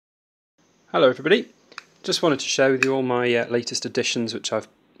Hello everybody, just wanted to share with you all my latest additions which I've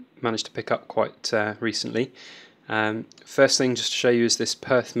managed to pick up quite recently. First thing just to show you is this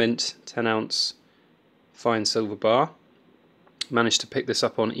Perth Mint 10 ounce fine silver bar. Managed to pick this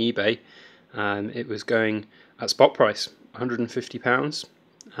up on eBay. It was going at spot price, £150.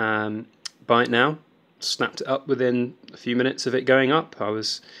 Buy it now, snapped it up within a few minutes of it going up. I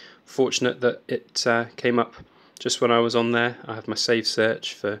was fortunate that it came up just when I was on there. I have my save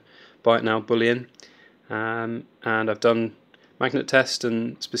search for Buy It Now Bullion, and I've done magnet test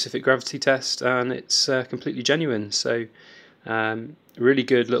and specific gravity test, and it's completely genuine. So really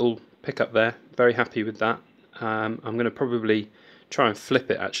good little pickup there, very happy with that. I'm going to probably try and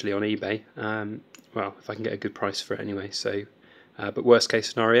flip it actually on eBay, well, if I can get a good price for it anyway. So but worst case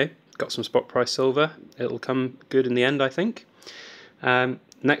scenario, got some spot price silver, it'll come good in the end, I think.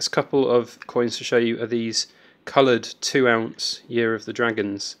 Next couple of coins to show you are these coloured 2 ounce Year of the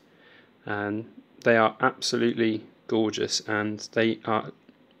Dragons, and they are absolutely gorgeous and they are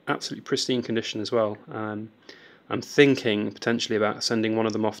absolutely pristine condition as well. I'm thinking potentially about sending one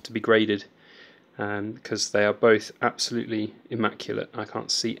of them off to be graded, because they are both absolutely immaculate. I can't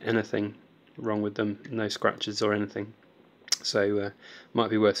see anything wrong with them, no scratches or anything. So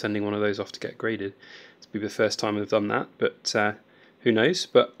might be worth sending one of those off to get graded. It's be the first time I've done that, but who knows.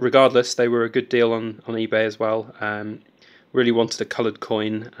 But regardless, they were a good deal on eBay as well. Really wanted a coloured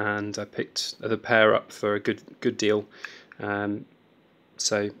coin, and I picked the pair up for a good deal.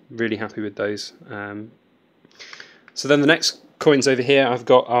 So really happy with those. So then the next coins over here I've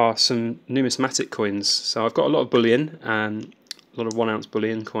got are some numismatic coins. So I've got a lot of bullion, a lot of 1 ounce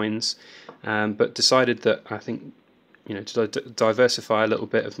bullion coins, but decided that I think, you know, to diversify a little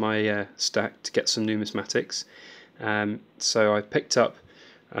bit of my stack to get some numismatics. So I picked up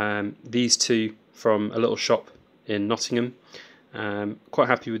these two from a little shop in Nottingham. Quite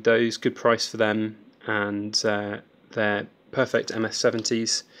happy with those, good price for them, and they're perfect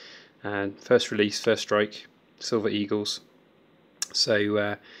MS70s, first release, first strike, silver eagles.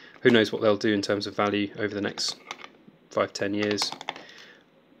 So who knows what they'll do in terms of value over the next 5-10 years.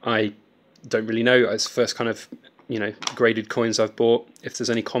 I don't really know. It's the first kind of, you know, graded coins I've bought. If there's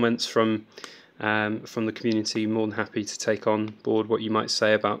any comments from the community, more than happy to take on board what you might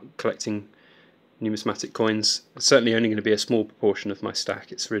say about collecting numismatic coins. It's certainly only going to be a small proportion of my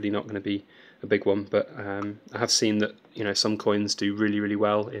stack. It's really not going to be a big one, but I have seen that, you know, some coins do really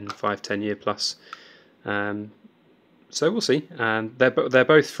well in 5-10 year plus. So we'll see. They're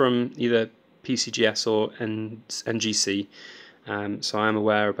both from either PCGS or NGC. So I am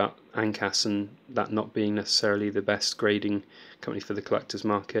aware about ANCAS and that not being necessarily the best grading company for the collector's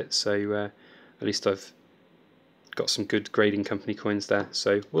market. So at least I've got some good grading company coins there,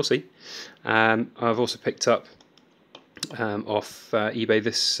 so we'll see. I've also picked up off eBay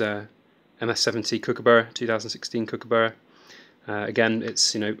this MS70 Kookaburra, 2016 Kookaburra. Again,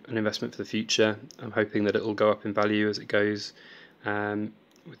 it's, you know, an investment for the future. I'm hoping that it will go up in value as it goes,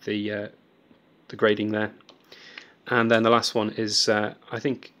 with the grading there. And then the last one is, I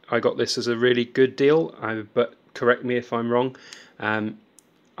think I got this as a really good deal, but correct me if I'm wrong.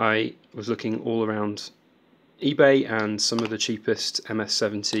 I was looking all around eBay, and some of the cheapest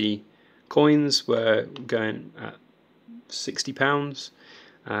MS70 coins were going at £60.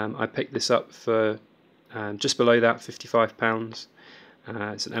 I picked this up for just below that, £55.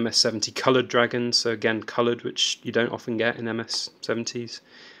 It's an MS70 coloured dragon, so again coloured, which you don't often get in MS70s.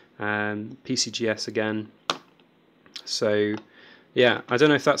 PCGS again. So yeah, I don't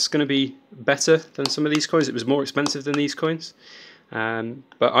know if that's going to be better than some of these coins. It was more expensive than these coins.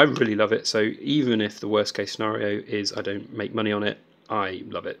 But I really love it, so even if the worst case scenario is I don't make money on it, I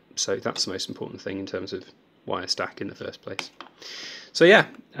love it. So that's the most important thing in terms of why I stack in the first place. So yeah,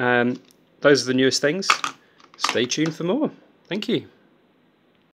 those are the newest things. Stay tuned for more. Thank you.